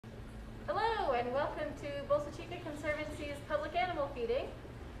and welcome to Bolsa Chica Conservancy's public animal feeding.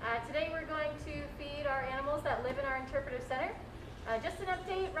 Today we're going to feed our animals that live in our interpretive center. Just an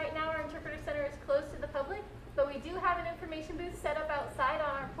update, right now our interpretive center is closed to the public, but we do have an information booth set up outside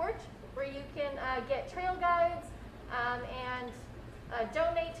on our porch where you can get trail guides and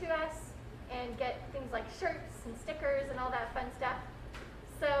donate to us and get things like shirts and stickers and all that fun stuff.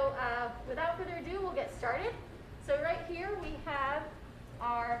 So without further ado, we'll get started. So right here we have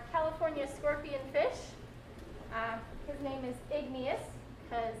our California scorpionfish. His name is igneous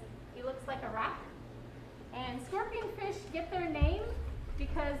because he looks like a rock. And scorpionfish get their name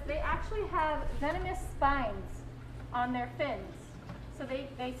because they actually have venomous spines on their fins. So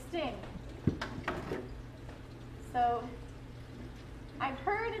they sting. So I've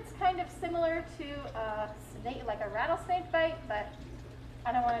heard it's kind of similar to a snake, like a rattlesnake bite, but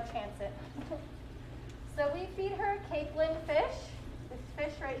I don't want to chance it. So we feed her capelin fish, this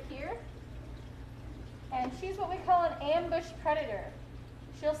fish right here, and she's what we call an ambush predator.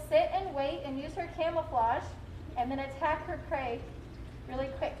 She'll sit and wait and use her camouflage and then attack her prey really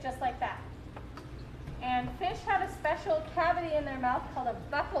quick, just like that. And fish have a special cavity in their mouth called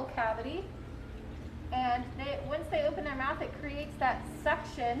a buccal cavity, and once they open their mouth, it creates that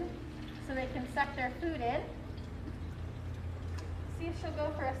suction so they can suck their food in. See if she'll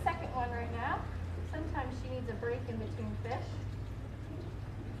go for a second one right now. Sometimes she needs a break in between fish.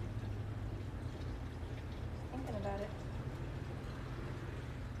 Thinking about it.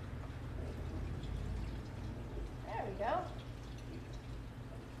 There we go.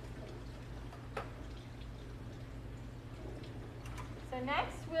 So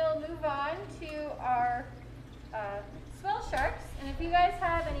next we'll move on to our swell sharks. And if you guys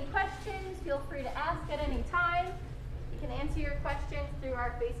have any questions, feel free to ask at any time. You can answer your questions through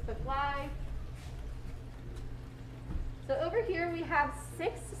our Facebook Live. So over here we have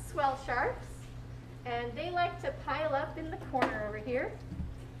 6 swell sharks, and they like to pile up in the corner over here.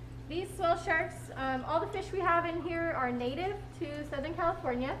 These swell sharks, all the fish we have in here are native to Southern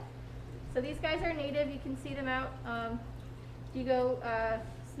California. So these guys are native. You can see them out. You go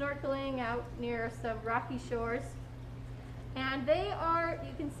snorkeling out near some rocky shores. And they are,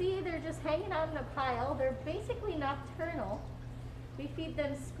 you can see they're just hanging out in a pile. They're basically nocturnal. We feed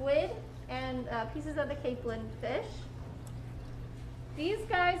them squid and pieces of the capelin fish. These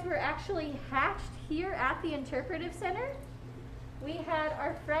guys were actually hatched here at the interpretive center. We had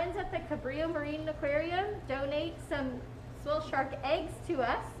our friends at the Cabrillo Marine Aquarium donate some swell shark eggs to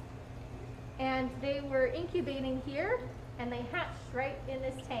us, and they were incubating here, and they hatched right in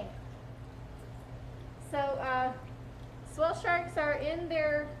this tank. So swell sharks are in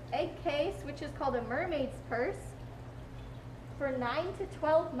their egg case, which is called a mermaid's purse, for 9 to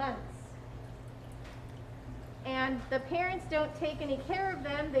 12 months. And the parents don't take any care of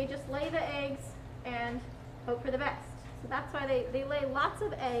them. They just lay the eggs and hope for the best. So that's why they lay lots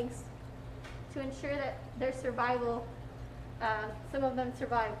of eggs to ensure that their survival, some of them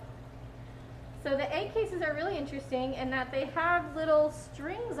survive. So the egg cases are really interesting in that they have little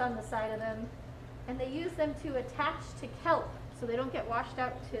strings on the side of them, and they use them to attach to kelp so they don't get washed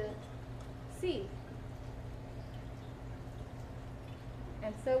out to sea.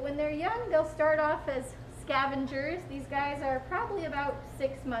 And so when they're young, they'll start off as scavengers. These guys are probably about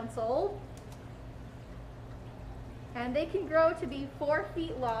 6 months old, and they can grow to be 4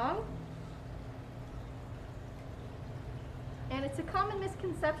 feet long. And it's a common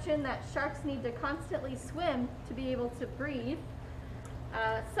misconception that sharks need to constantly swim to be able to breathe.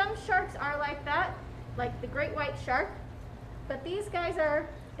 Some sharks are like that, like the great white shark, but these guys are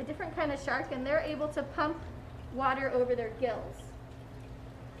a different kind of shark, and they're able to pump water over their gills.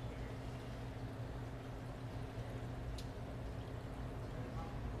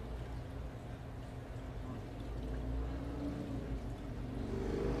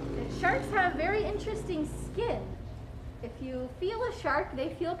 Sharks have very interesting skin. If you feel a shark, they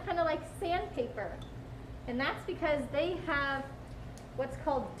feel kind of like sandpaper. And that's because they have what's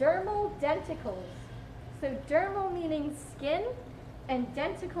called dermal denticles. So dermal meaning skin, and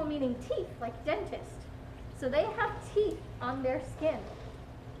denticle meaning teeth, like dentist. So they have teeth on their skin.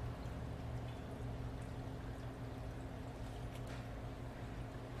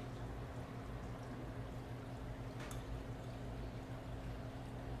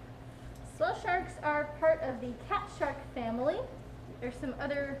 Swell sharks are part of the cat shark family. There's some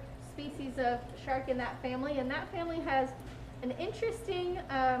other species of shark in that family, and that family has an interesting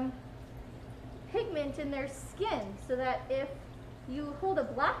pigment in their skin, so that if you hold a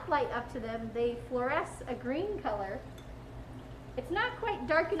black light up to them, they fluoresce a green color. It's not quite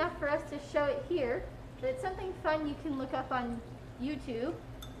dark enough for us to show it here, but it's something fun you can look up on YouTube.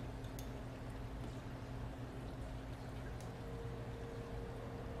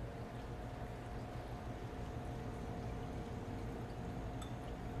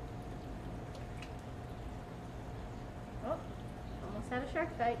 had a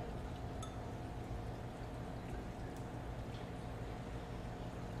shark bite.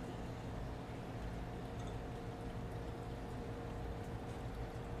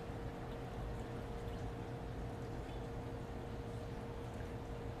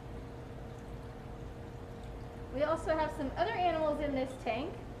 We also have some other animals in this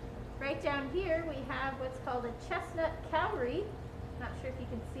tank. Right down here we have what's called a chestnut cowrie. Not sure if you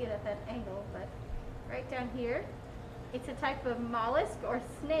can see it at that angle, but right down here. It's a type of mollusk or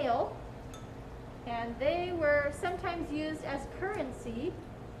snail, and they were sometimes used as currency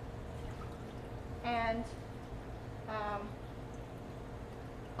and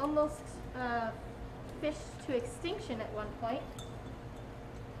almost fished to extinction at one point.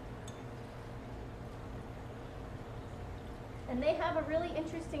 And they have a really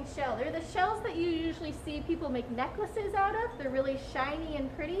interesting shell. They're the shells that you usually see people make necklaces out of. They're really shiny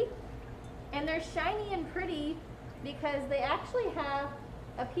and pretty. And they're shiny and pretty because they actually have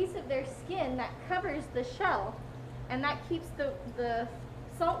a piece of their skin that covers the shell. And that keeps the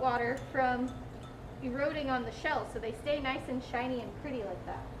salt water from eroding on the shell. So they stay nice and shiny and pretty like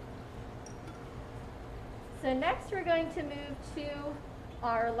that. So next we're going to move to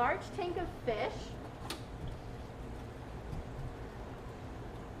our large tank of fish.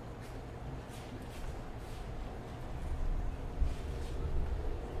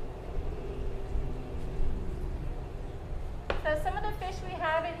 So some of the fish we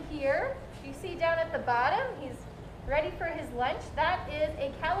have in here, you see down at the bottom, he's ready for his lunch. That is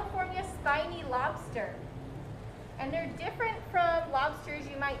a California spiny lobster. And they're different from lobsters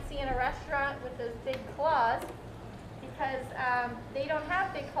you might see in a restaurant with those big claws because they don't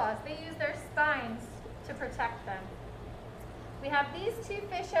have big claws. They use their spines to protect them. We have these two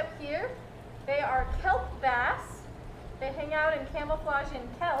fish up here. They are Kelp Bass. They hang out in camouflage in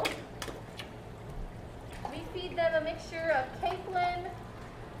kelp. We feed them a mixture of capelin,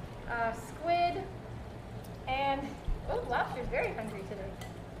 squid, and, oh, lobster's very hungry today,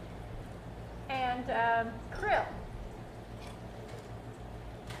 and krill.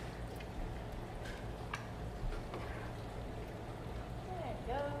 There it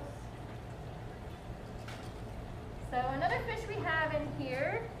goes. So another fish we have in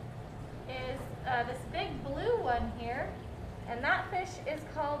here is this big blue one here, and that fish is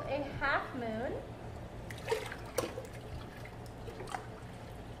called a half moon.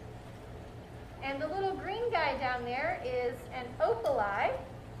 And the little green guy down there is an opali.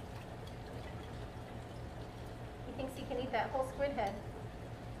 He thinks he can eat that whole squid head.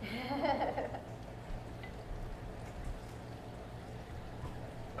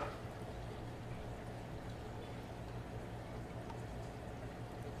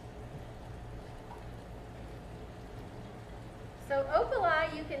 So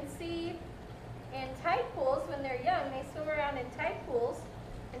opali you can see in tide pools when they're young. They swim around in tide pools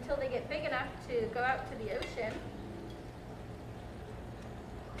until they get big enough to go out to the ocean.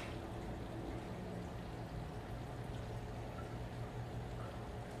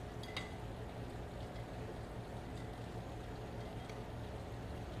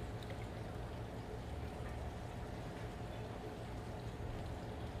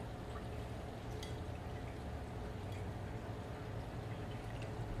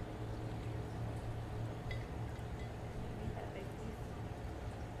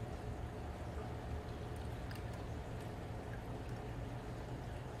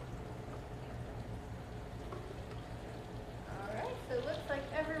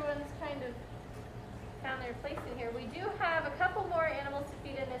 Everyone's kind of found their place in here. We do have a couple more animals to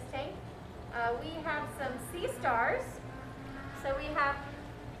feed in this tank. We have some sea stars. So we have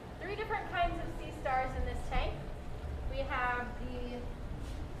 3 different kinds of sea stars in this tank. We have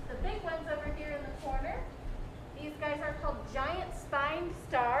the big ones over here in the corner. These guys are called giant spined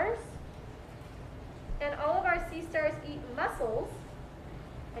stars. And all of our sea stars eat mussels.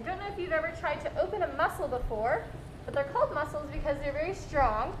 I don't know if you've ever tried to open a mussel before, but they're called mussels because they're very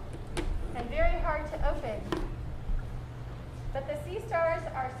strong and very hard to open. But the sea stars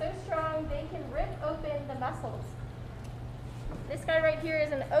are so strong they can rip open the mussels. This guy right here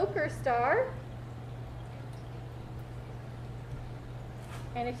is an ochre star.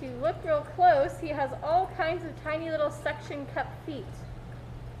 And if you look real close, he has all kinds of tiny little suction cup feet.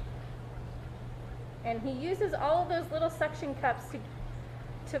 And he uses all of those little suction cups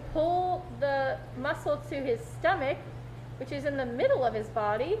to pull the mussel to his stomach, which is in the middle of his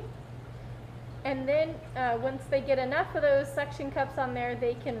body. And then once they get enough of those suction cups on there,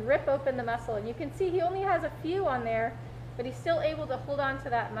 they can rip open the mussel. And you can see he only has a few on there, but he's still able to hold on to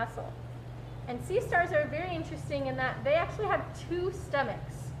that mussel. And sea stars are very interesting in that they actually have 2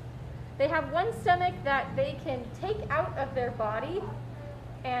 stomachs. They have one stomach that they can take out of their body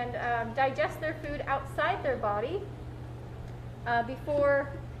and digest their food outside their body before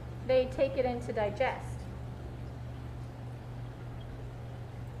they take it in to digest.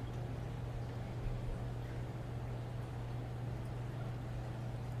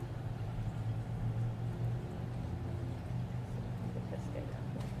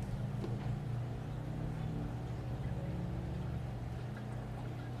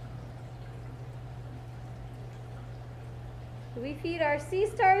 We feed our sea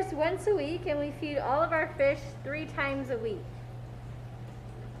stars once a week, and we feed all of our fish 3 times a week.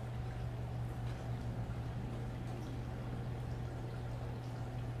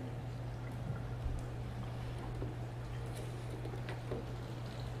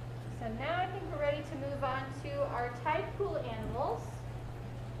 So now I think we're ready to move on to our tide pool animals.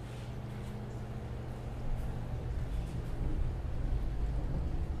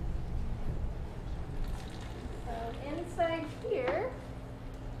 Inside here,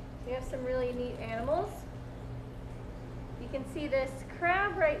 we have some really neat animals. You can see this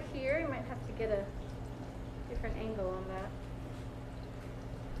crab right here. You might have to get a different angle on that.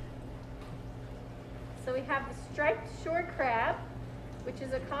 So we have the striped shore crab, which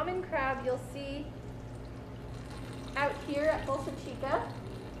is a common crab you'll see out here at Bolsa Chica.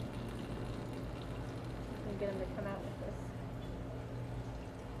 Let me get him to come out with this.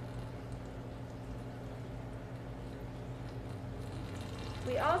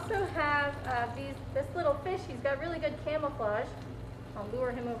 We also have this little fish. He's got really good camouflage. I'll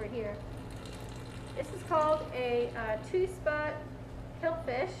lure him over here. This is called a two-spot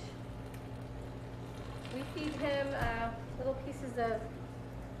kelpfish. We feed him little pieces of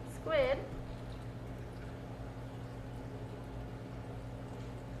squid.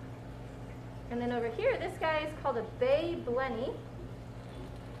 And then over here, this guy is called a bay Blenny.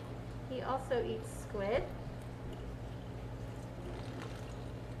 He also eats squid.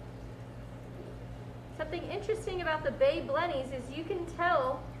 Something interesting about the bay blennies is you can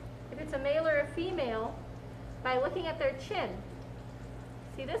tell if it's a male or a female by looking at their chin.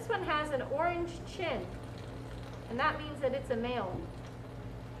 See, this one has an orange chin, and that means that it's a male.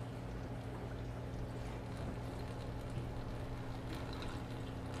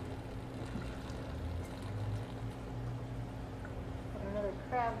 Got another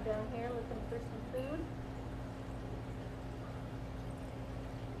crab down here looking for some food.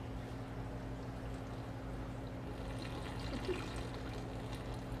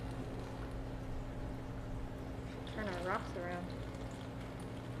 Turn our rocks around.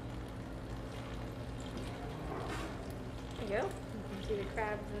 There you go. You can see the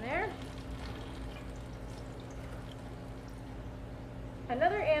crabs in there.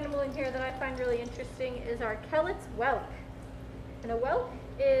 Another animal in here that I find really interesting is our Kellet's whelk. And a whelk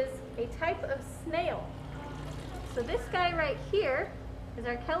is a type of snail. So this guy right here is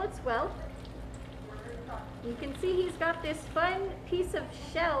our Kellet's whelk. You can see he's got this fun piece of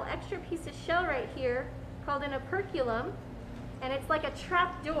shell, extra piece of shell right here called an operculum, and it's like a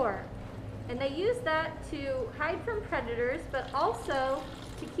trap door. And they use that to hide from predators, but also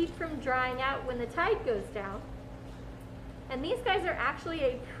to keep from drying out when the tide goes down. And these guys are actually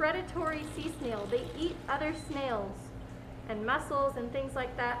a predatory sea snail. They eat other snails and mussels and things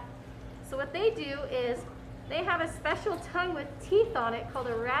like that. So what they do is they have a special tongue with teeth on it called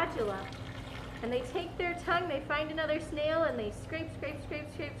a radula. And they take their tongue, they find another snail, and they scrape, scrape,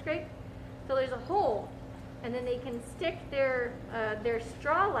 scrape, scrape, scrape, till there's a hole. And then they can stick their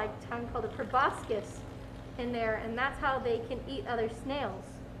straw-like tongue called a proboscis in there, and that's how they can eat other snails.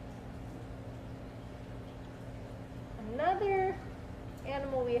 Another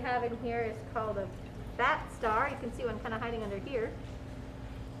animal we have in here is called a bat star. You can see one kind of hiding under here.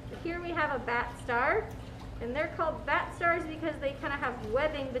 But here we have a bat star. And they're called bat stars because they kind of have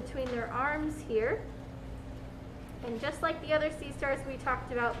webbing between their arms here. And just like the other sea stars we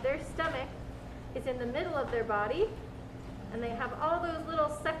talked about, their stomach is in the middle of their body. And they have all those little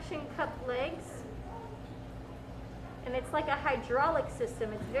suction cup legs. And it's like a hydraulic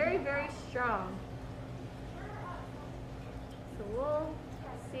system. It's very, very strong. So we'll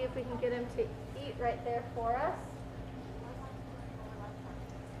see if we can get him to eat right there for us.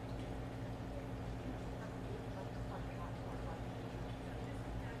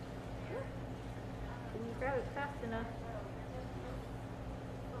 Grab it fast enough.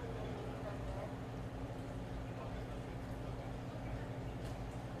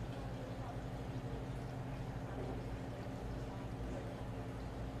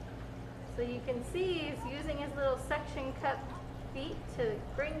 So you can see he's using his little suction cup feet to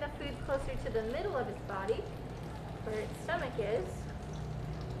bring the food closer to the middle of his body, where its stomach is.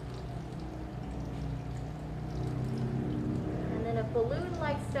 And then of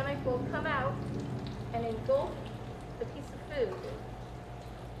balloon-like stomach will come out and engulf the piece of food.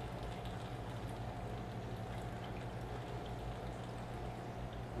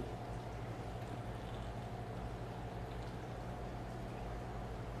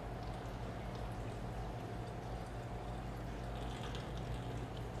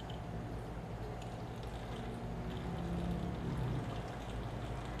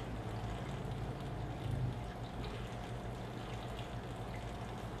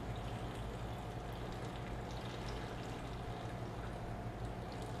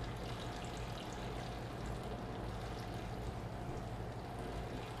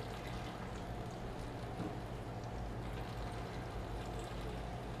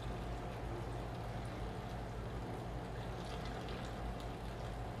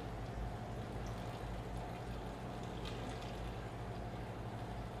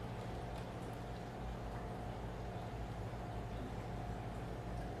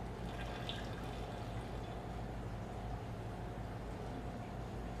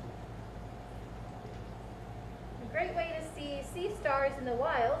 A great way to see sea stars in the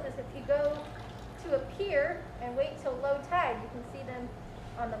wild is if you go to a pier and wait till low tide. You can see them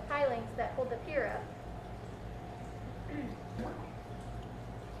on the pilings that hold the pier up.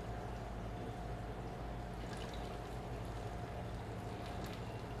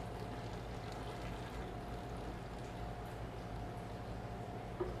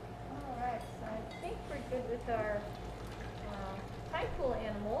 Alright, so I think we're good with our tide pool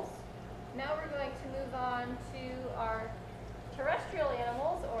animals. Now we're going to move on to our terrestrial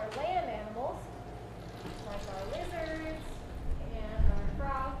animals or land animals, like our lizards and our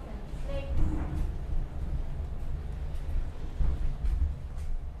frogs and snakes.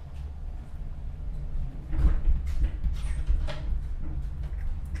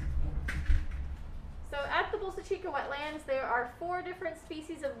 So at the Bolsa Chica Wetlands, there are 4 different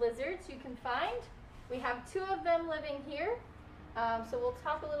species of lizards you can find. We have 2 of them living here. So we'll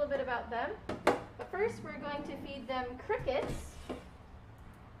talk a little bit about them. But first we're going to feed them crickets.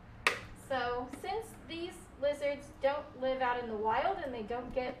 So since these lizards don't live out in the wild and they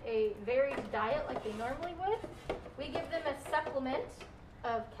don't get a varied diet like they normally would, we give them a supplement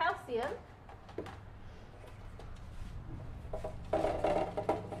of calcium.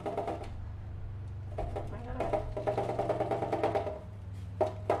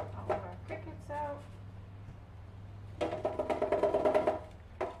 All of our crickets out.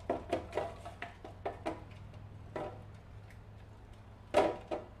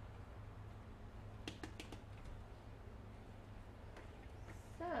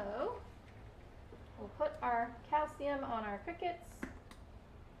 So, we'll put our calcium on our crickets.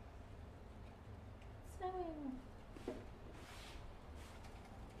 Snowing.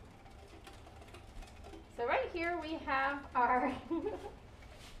 So right here we have our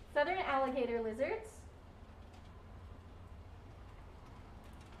southern alligator lizards.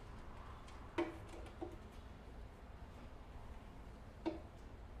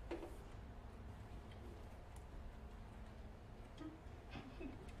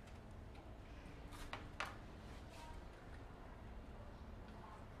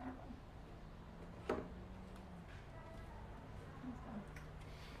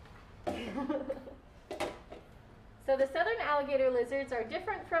 So the southern alligator lizards are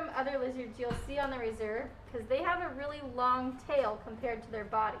different from other lizards you'll see on the reserve because they have a really long tail compared to their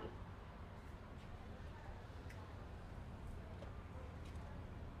body.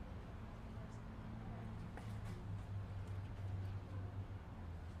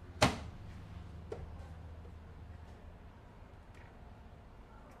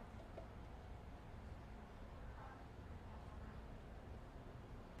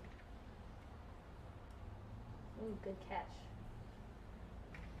 Ooh, good catch.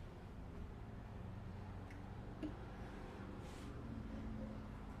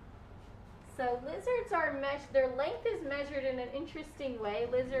 So lizards are their length is measured in an interesting way.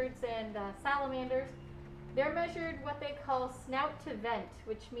 Lizards and salamanders, they're measured what they call snout to vent,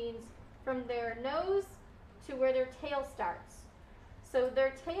 which means from their nose to where their tail starts. So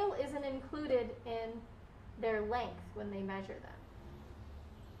their tail isn't included in their length when they measure them.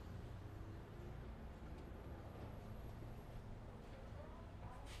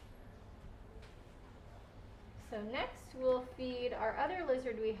 So next we'll feed our other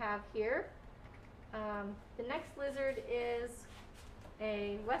lizard we have here. The next lizard is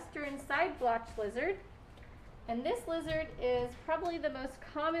a western side blotched lizard. And this lizard is probably the most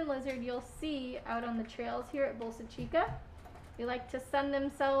common lizard you'll see out on the trails here at Bolsa Chica. They like to sun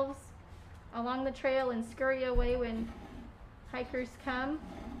themselves along the trail and scurry away when hikers come.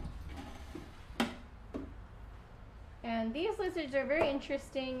 And these lizards are very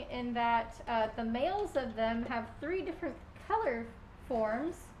interesting in that the males of them have 3 different color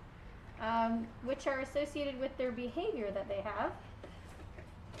forms, which are associated with their behavior that they have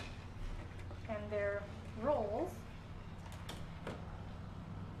and their roles.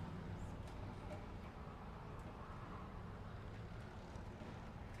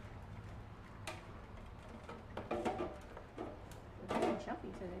 They're very jumpy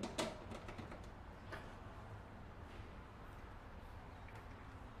today.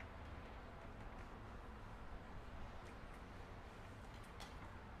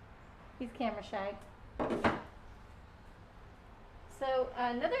 He's camera shy. So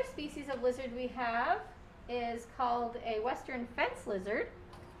another species of lizard we have is called a western fence lizard.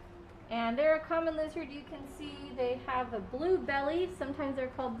 And they're a common lizard. You can see they have a blue belly. Sometimes they're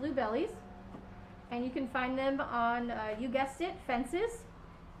called blue bellies. And you can find them on, you guessed it, fences,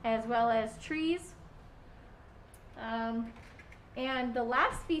 as well as trees. And the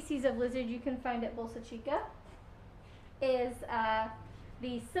last species of lizard you can find at Bolsa Chica is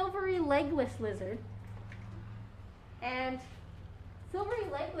the silvery legless lizard. And silvery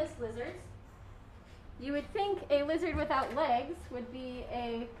legless lizards, you would think a lizard without legs would be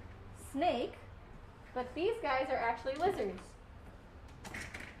a snake, but these guys are actually lizards.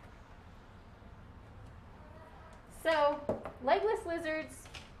 So legless lizards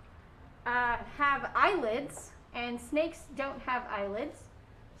have eyelids, and snakes don't have eyelids,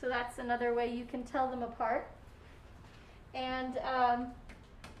 so that's another way you can tell them apart. And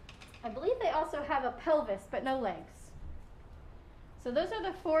I believe they also have a pelvis, but no legs. So those are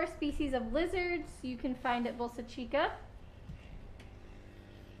the 4 species of lizards you can find at Bolsa Chica.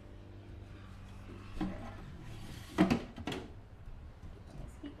 This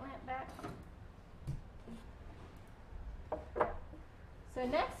heat lamp back. So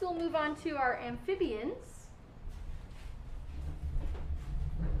next we'll move on to our amphibians.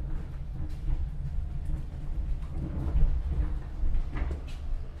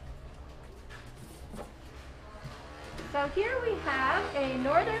 So here we have a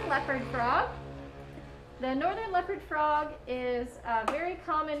northern leopard frog. The northern leopard frog is a very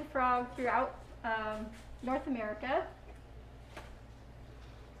common frog throughout North America.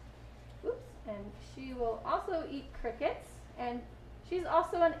 Oops. And she will also eat crickets, and she's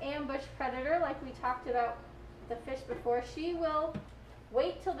also an ambush predator, like we talked about the fish before. She will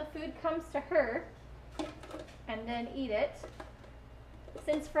wait till the food comes to her and then eat it.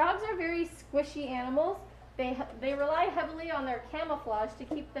 Since frogs are very squishy animals, they rely heavily on their camouflage to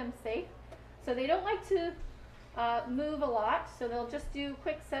keep them safe. So they don't like to move a lot, so they'll just do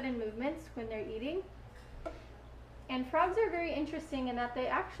quick sudden movements when they're eating. And frogs are very interesting in that they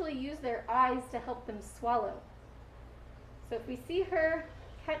actually use their eyes to help them swallow. So if we see her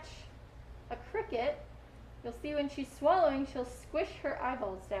catch a cricket, you'll see when she's swallowing, she'll squish her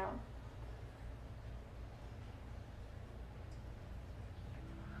eyeballs down.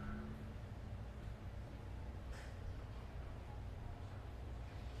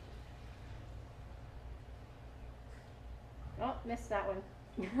 Oh, missed that one.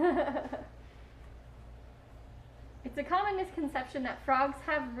 It's a common misconception that frogs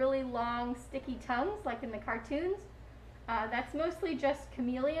have really long, sticky tongues, like in the cartoons. That's mostly just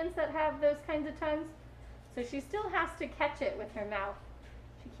chameleons that have those kinds of tongues. So she still has to catch it with her mouth.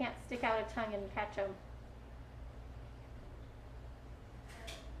 She can't stick out a tongue and catch them.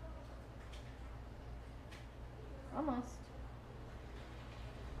 Almost.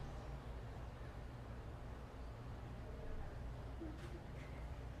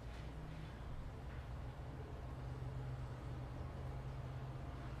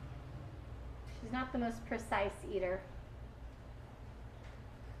 She's not the most precise eater.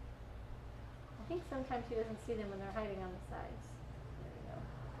 I think sometimes she doesn't see them when they're hiding on the sides. There we go.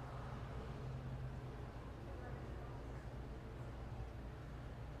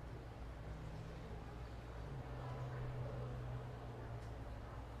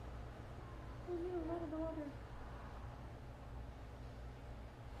 Oh no, out of the water.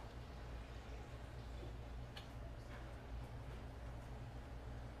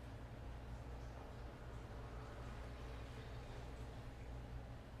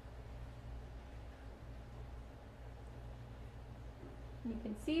 You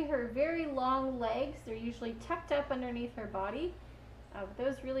can see her very long legs. They're usually tucked up underneath her body.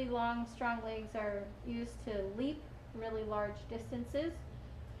 Those really long, strong legs are used to leap really large distances.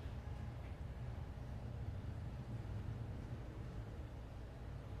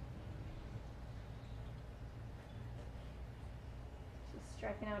 She's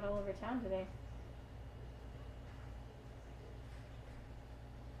striking out all over town today.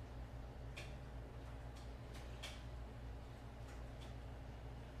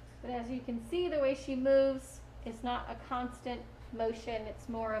 But as you can see, the way she moves is not a constant motion. It's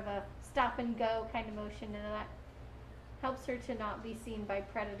more of a stop and go kind of motion, and that helps her to not be seen by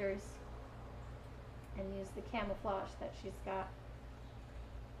predators and use the camouflage that she's got.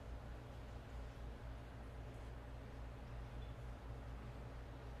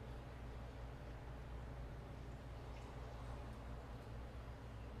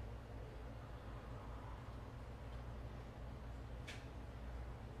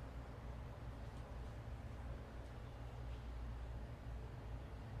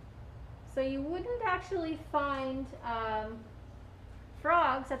 So you wouldn't actually find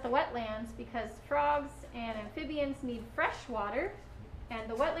frogs at the wetlands because frogs and amphibians need fresh water, and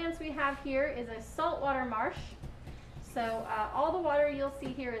the wetlands we have here is a saltwater marsh. So all the water you'll see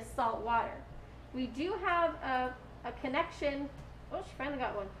here is salt water. We do have a connection. Oh, she finally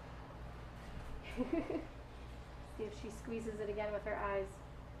got one. See if she squeezes it again with her eyes.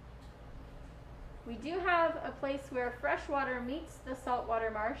 We do have a place where fresh water meets the saltwater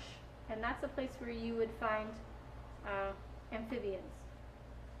marsh, and that's a place where you would find amphibians.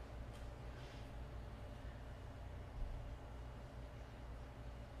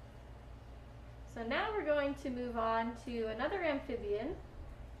 So now we're going to move on to another amphibian.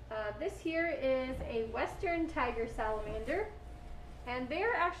 This here is a western tiger salamander, and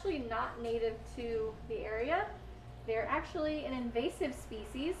they're actually not native to the area. They're actually an invasive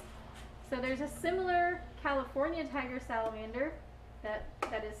species. So there's a similar California tiger salamander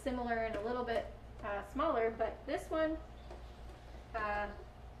that is similar and a little bit smaller, but this one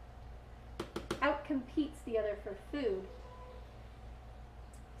outcompetes the other for food.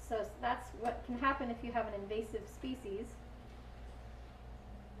 So that's what can happen if you have an invasive species.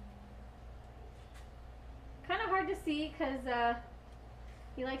 Kind of hard to see because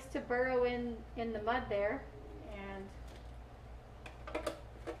he likes to burrow in the mud there, and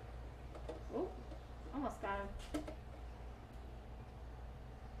oh, almost got him.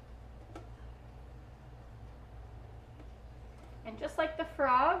 And just like the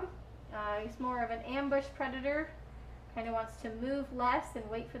frog, he's more of an ambush predator. Kind of wants to move less and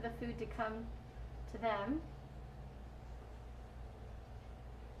wait for the food to come to them.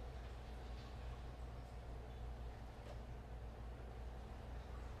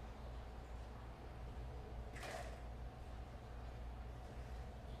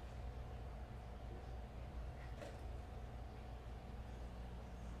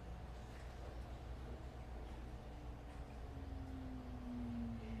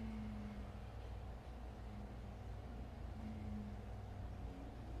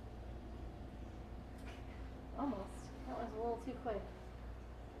 Almost. That was a little too quick.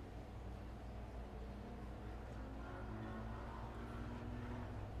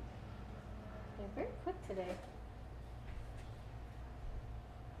 They're very quick today.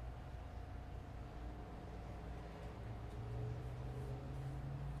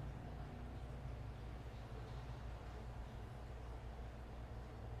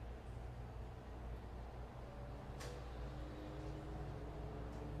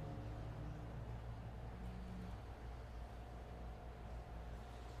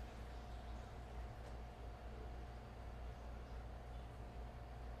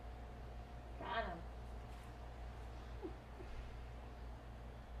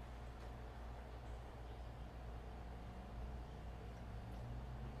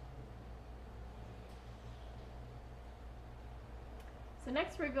 So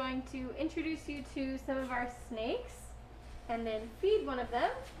next we're going to introduce you to some of our snakes and then feed one of them.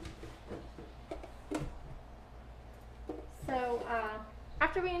 So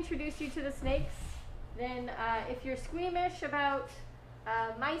after we introduce you to the snakes, then if you're squeamish about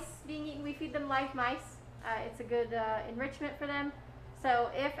mice being eaten, we feed them live mice. It's a good enrichment for them. So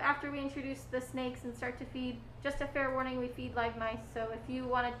if after we introduce the snakes and start to feed, just a fair warning, we feed live mice. So if you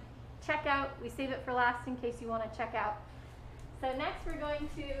want to check out, we save it for last in case you want to check out. So next we're going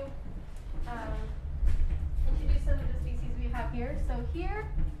to introduce some of the species we have here. So here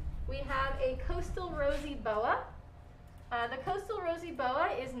we have a coastal rosy boa. The coastal rosy boa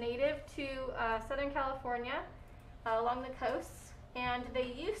is native to Southern California along the coasts, and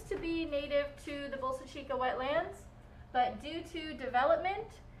they used to be native to the Bolsa Chica Wetlands, but due to development,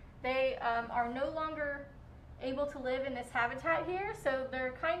 they are no longer able to live in this habitat here, so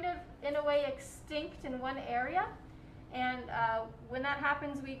they're kind of, in a way, extinct in one area. And when that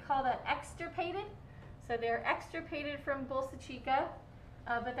happens, we call that extirpated. So they're extirpated from Bolsa Chica,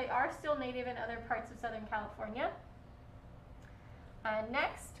 but they are still native in other parts of Southern California.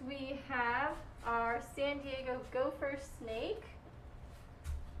 Next, we have our San Diego gopher snake.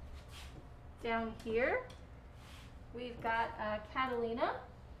 Down here, we've got Catalina.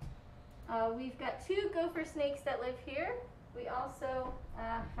 We've got two gopher snakes that live here. We also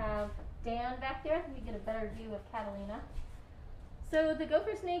have Dan back there. Let me get a better view of Catalina. So the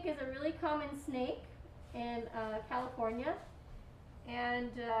gopher snake is a really common snake in California, and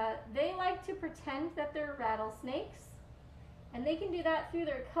they like to pretend that they're rattlesnakes, and they can do that through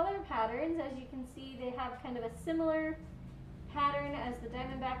their color patterns. As you can see, they have kind of a similar pattern as the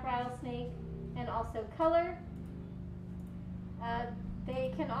diamondback rattlesnake, and also color.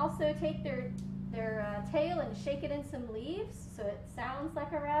 They can also take their tail and shake it in some leaves so it sounds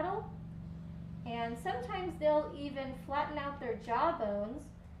like a rattle. And sometimes they'll even flatten out their jaw bones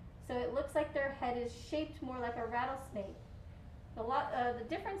so it looks like their head is shaped more like a rattlesnake. The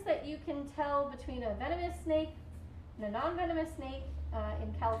difference that you can tell between a venomous snake and a non-venomous snake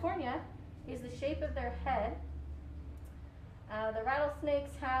in California is the shape of their head. The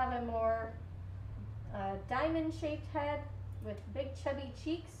rattlesnakes have a more diamond-shaped head with big chubby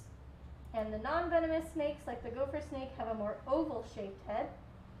cheeks, and the non-venomous snakes, like the gopher snake, have a more oval-shaped head.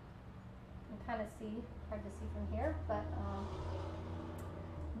 You can kind of see, hard to see from here, but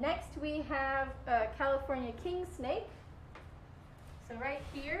next we have California king snake. So right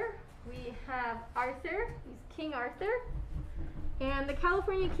here we have Arthur. He's King Arthur. And the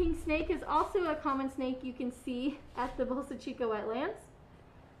California king snake is also a common snake you can see at the Bolsa Chica Wetlands.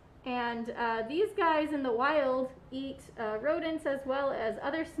 And these guys in the wild eat rodents as well as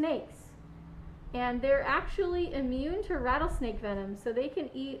other snakes. And they're actually immune to rattlesnake venom, so they can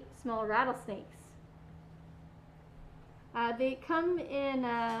eat small rattlesnakes. They come in,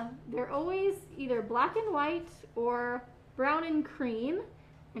 they're always either black and white or brown and cream,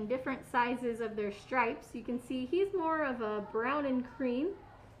 and different sizes of their stripes. You can see he's more of a brown and cream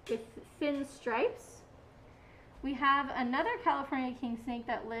with thin stripes. We have another California king snake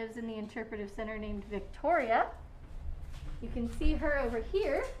that lives in the interpretive center named Victoria. You can see her over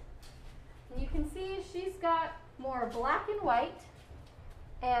here. And you can see she's got more black and white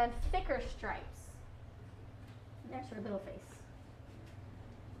and thicker stripes. There's her little face.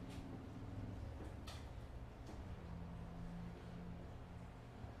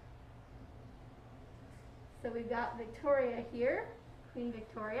 So we've got Victoria here, Queen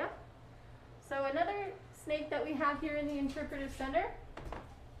Victoria. So another snake that we have here in the interpretive center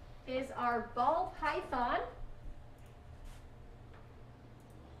is our ball python.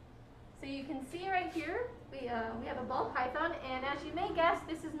 So you can see right here, we have a ball python, and as you may guess,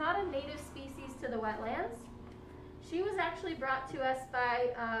 this is not a native species to the wetlands. She was actually brought to us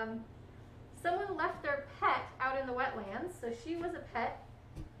by someone left their pet out in the wetlands, so she was a pet.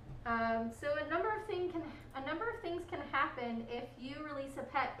 So a number of things can happen if you release a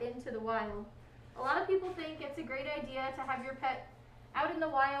pet into the wild. A lot of people think it's a great idea to have your pet out in the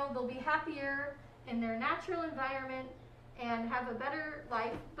wild. They'll be happier in their natural environment and have a better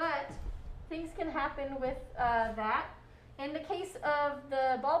life, but things can happen with that. In the case of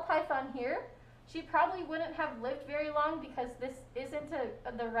the ball python here, she probably wouldn't have lived very long because this isn't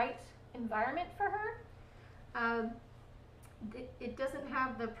the right environment for her. It doesn't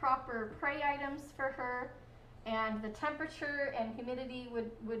have the proper prey items for her, and the temperature and humidity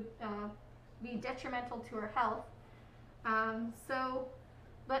would be detrimental to her health.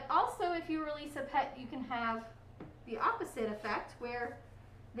 But also if you release a pet, you can have the opposite effect where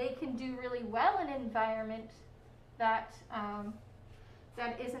they can do really well in an environment that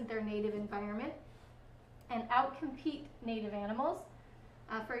isn't their native environment and outcompete native animals.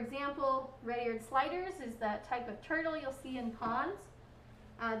 For example, red-eared sliders is that type of turtle you'll see in ponds.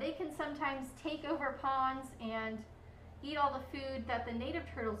 They can sometimes take over ponds and eat all the food that the native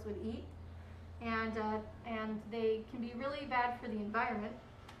turtles would eat, and they can be really bad for the environment.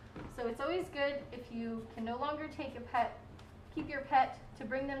 So it's always good if you can no longer take a pet, keep your pet, to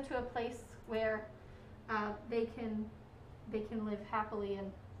bring them to a place where they can live happily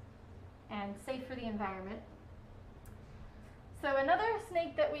and safe for the environment. So another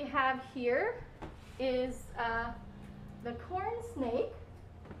snake that we have here is the corn snake.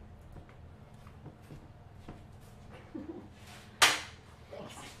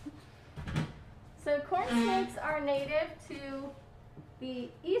 Thanks. So corn snakes are native to the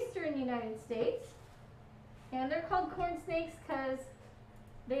eastern United States, and they're called corn snakes because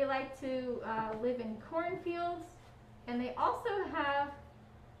they like to live in cornfields, and they also have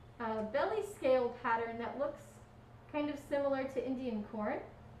a belly scale pattern that looks kind of similar to Indian corn,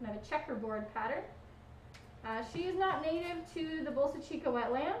 and have a checkerboard pattern. She is not native to the Bolsa Chica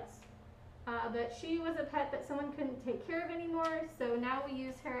wetlands, but she was a pet that someone couldn't take care of anymore, so now we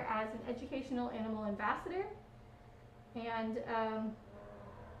use her as an educational animal ambassador. And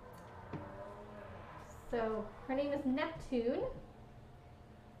so her name is Neptune.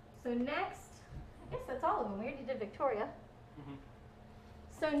 So next, I guess that's all of them. We already did Victoria.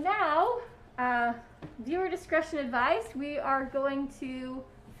 So now, viewer discretion advised, we are going to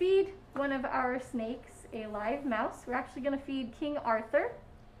feed one of our snakes a live mouse. We're actually going to feed King Arthur.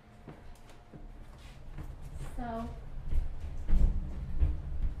 So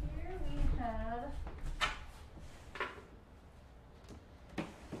here we have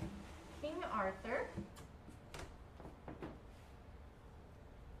King Arthur.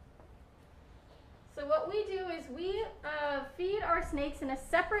 So what we do is we feed our snakes in a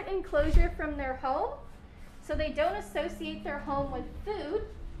separate enclosure from their home, so they don't associate their home with food,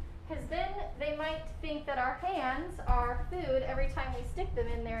 because then they might think that our hands are food every time we stick them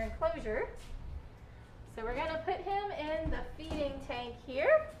in their enclosure. So we're going to put him in the feeding tank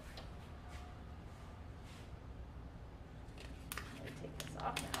here. Let me take this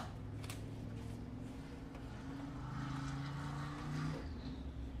off now.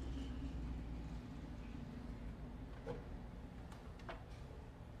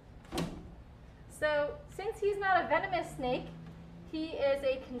 So since he's not a venomous snake, he is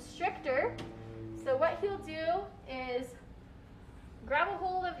a constrictor. So what he'll do is grab a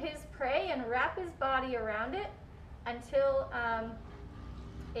hold of his prey and wrap his body around it until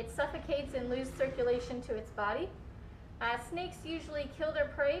it suffocates and loses circulation to its body. Snakes usually kill their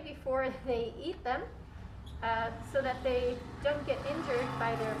prey before they eat them so that they don't get injured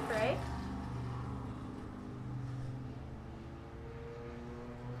by their prey.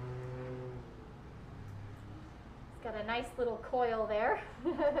 Got a nice little coil there.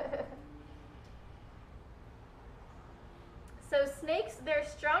 So snakes, their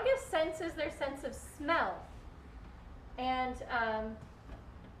strongest sense is their sense of smell. And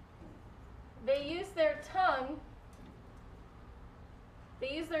they use their tongue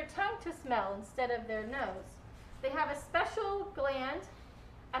to smell instead of their nose. They have a special gland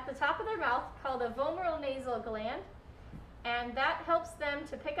at the top of their mouth called a vomeronasal gland. And that helps them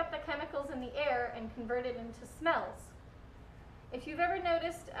to pick up the chemicals in the air and convert it into smells. If you've ever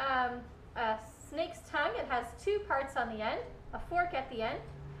noticed a snake's tongue, it has two parts on the end, a fork at the end,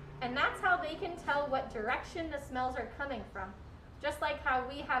 and that's how they can tell what direction the smells are coming from, just like how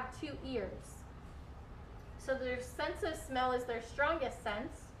we have two ears. So their sense of smell is their strongest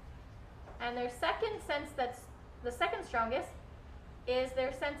sense, and their second sense, that's the second strongest, is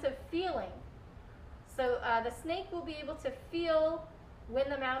their sense of feeling. So the snake will be able to feel when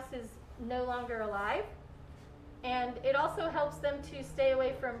the mouse is no longer alive. And it also helps them to stay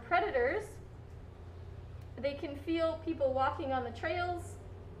away from predators. They can feel people walking on the trails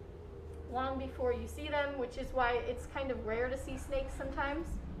long before you see them, which is why it's kind of rare to see snakes sometimes.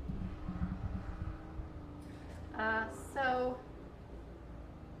 So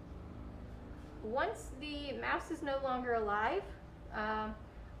once the mouse is no longer alive,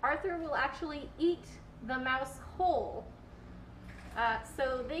 Arthur will actually eat the mouse whole.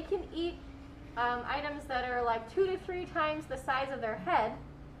 So they can eat items that are like 2 to 3 times the size of their head,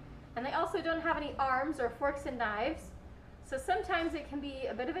 and they also don't have any arms or forks and knives, so sometimes it can be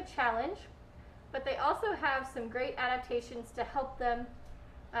a bit of a challenge, but they also have some great adaptations to help them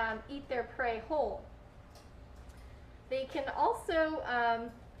eat their prey whole. They can also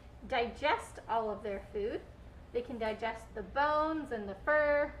digest all of their food. They can digest the bones and the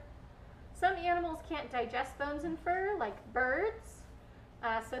fur. Some animals can't digest bones and fur, like birds.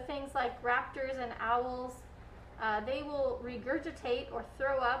 So things like raptors and owls, they will regurgitate or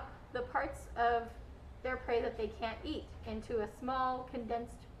throw up the parts of their prey that they can't eat into a small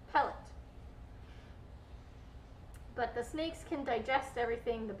condensed pellet. But the snakes can digest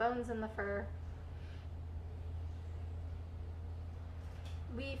everything, the bones and the fur.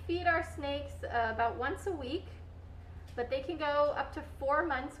 We feed our snakes about once a week, but they can go up to 4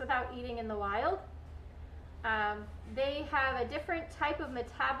 months without eating in the wild. They have a different type of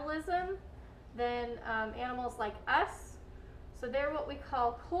metabolism than animals like us. So they're what we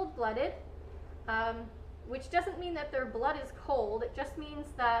call cold-blooded, which doesn't mean that their blood is cold. It just means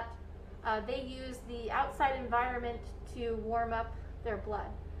that they use the outside environment to warm up their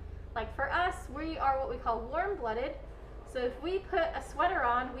blood. Like for us, we are what we call warm-blooded. So if we put a sweater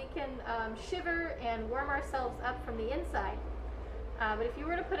on, we can shiver and warm ourselves up from the inside. But if you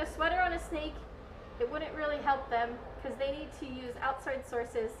were to put a sweater on a snake, it wouldn't really help them because they need to use outside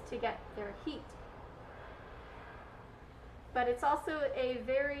sources to get their heat. But it's also a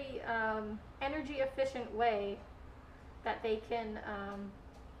very energy efficient way that they can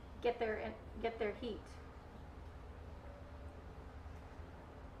get their heat.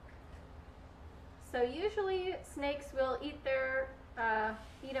 So usually snakes will eat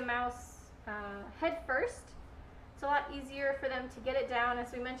a mouse head first It's a lot easier for them to get it down.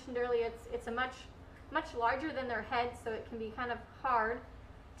 As we mentioned earlier, it's a much larger than their head, so it can be kind of hard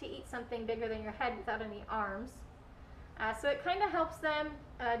to eat something bigger than your head without any arms. So it kind of helps them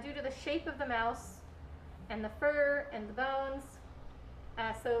due to the shape of the mouse and the fur and the bones.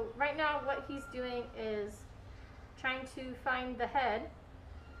 So right now what he's doing is trying to find the head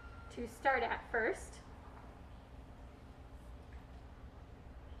to start at first.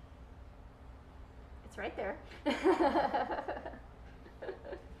 It's right there.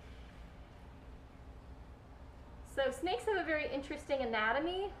 So snakes have a very interesting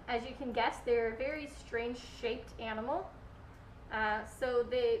anatomy. As you can guess, they're a very strange shaped animal. So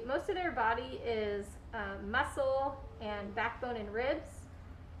most of their body is muscle and backbone and ribs,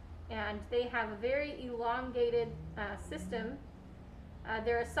 and they have a very elongated system.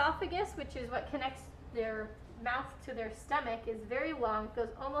 Their esophagus, which is what connects their mouth to their stomach, is very long. It goes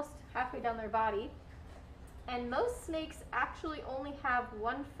almost halfway down their body. And most snakes actually only have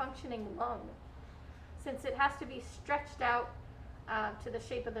one functioning lung, since it has to be stretched out to the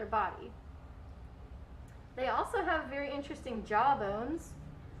shape of their body. They also have very interesting jaw bones.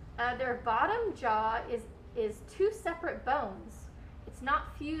 Their bottom jaw is two separate bones. It's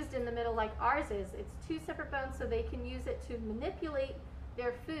not fused in the middle like ours is. It's two separate bones, so they can use it to manipulate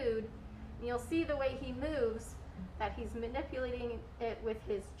their food. And you'll see the way he moves that he's manipulating it with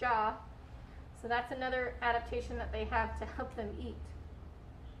his jaw. So that's another adaptation that they have to help them eat.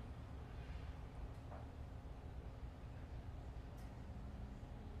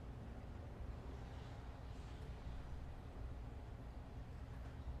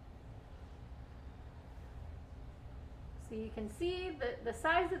 So you can see the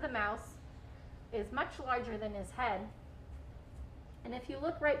size of the mouse is much larger than his head. And if you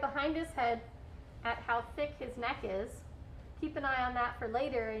look right behind his head at how thick his neck is, keep an eye on that for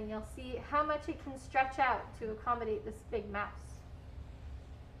later, and you'll see how much it can stretch out to accommodate this big mouse.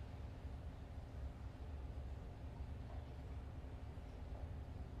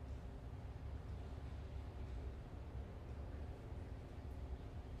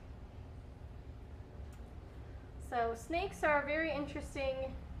 So snakes are very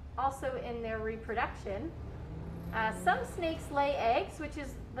interesting also in their reproduction. Some snakes lay eggs, which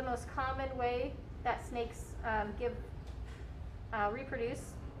is the most common way that snakes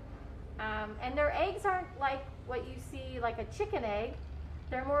reproduce. And their eggs aren't like what you see like a chicken egg.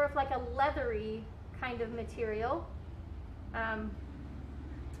 They're more of like a leathery kind of material.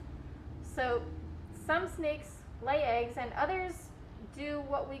 So some snakes lay eggs and others do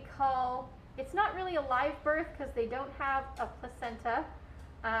what we call, it's not really a live birth because they don't have a placenta,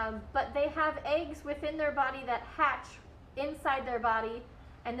 but they have eggs within their body that hatch inside their body,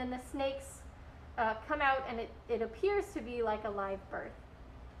 and then the snakes come out, and it appears to be like a live birth.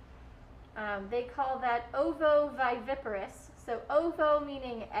 They call that ovoviviparous. So ovo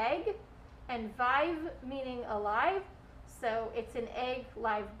meaning egg, and vive meaning alive. So it's an egg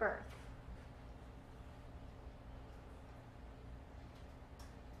live birth.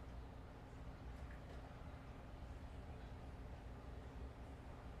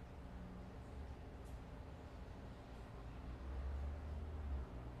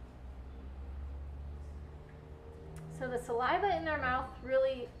 So the saliva in their mouth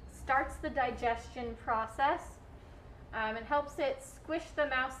really starts the digestion process. It helps it squish the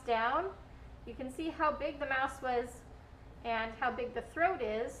mouse down. You can see how big the mouse was and how big the throat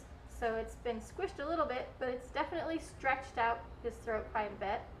is. So it's been squished a little bit, but it's definitely stretched out his throat quite a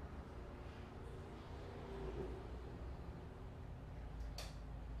bit.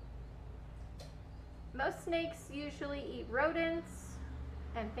 Most snakes usually eat rodents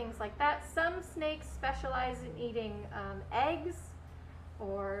and things like that. Some snakes specialize in eating eggs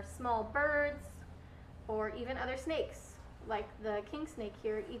or small birds or even other snakes, like the king snake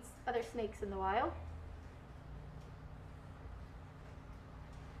here eats other snakes in the wild.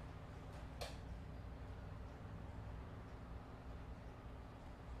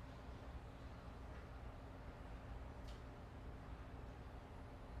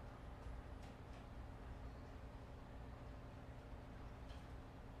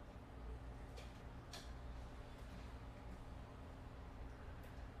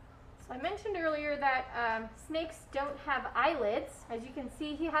 I mentioned earlier that snakes don't have eyelids. As you can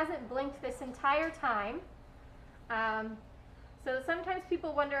see, he hasn't blinked this entire time. So sometimes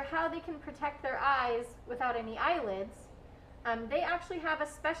people wonder how they can protect their eyes without any eyelids. They actually have a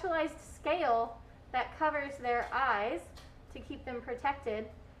specialized scale that covers their eyes to keep them protected.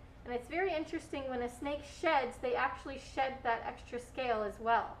 And it's very interesting, when a snake sheds, they actually shed that extra scale as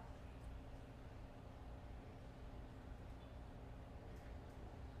well.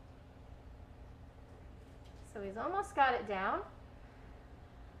 So So he's almost got it down.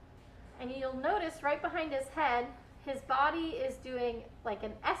 And you'll notice right behind his head, his body is doing like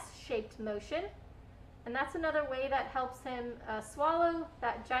an S-shaped motion. And that's another way that helps him swallow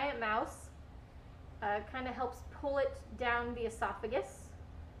that giant mouse. Kind of helps pull it down the esophagus.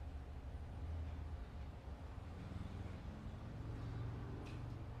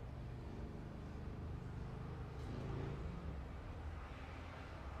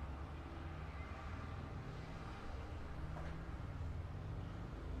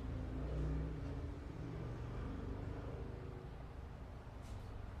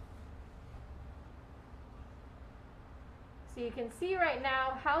 So you can see right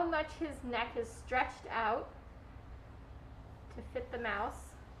now how much his neck is stretched out to fit the mouse.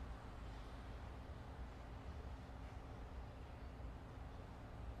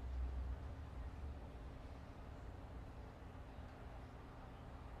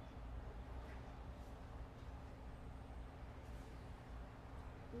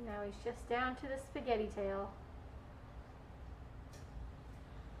 Now he's just down to the spaghetti tail.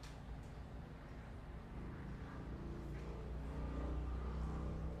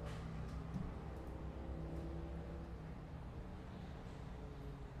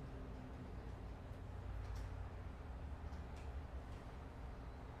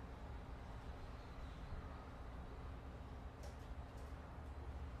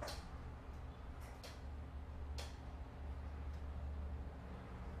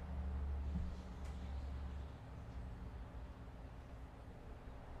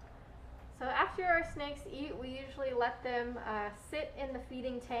 So after our snakes eat, we usually let them sit in the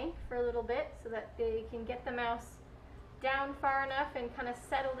feeding tank for a little bit so that they can get the mouse down far enough and kind of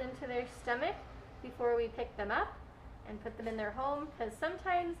settled into their stomach before we pick them up and put them in their home, because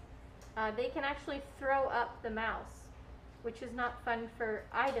sometimes they can actually throw up the mouse, which is not fun for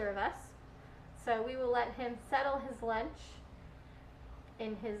either of us. So we will let him settle his lunch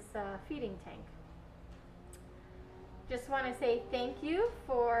in his feeding tank. Just want to say thank you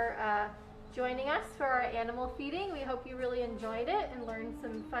for joining us for our animal feeding. We hope you really enjoyed it and learned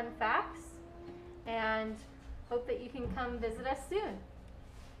some fun facts, and hope that you can come visit us soon.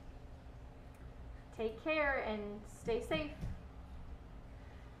 Take care and stay safe.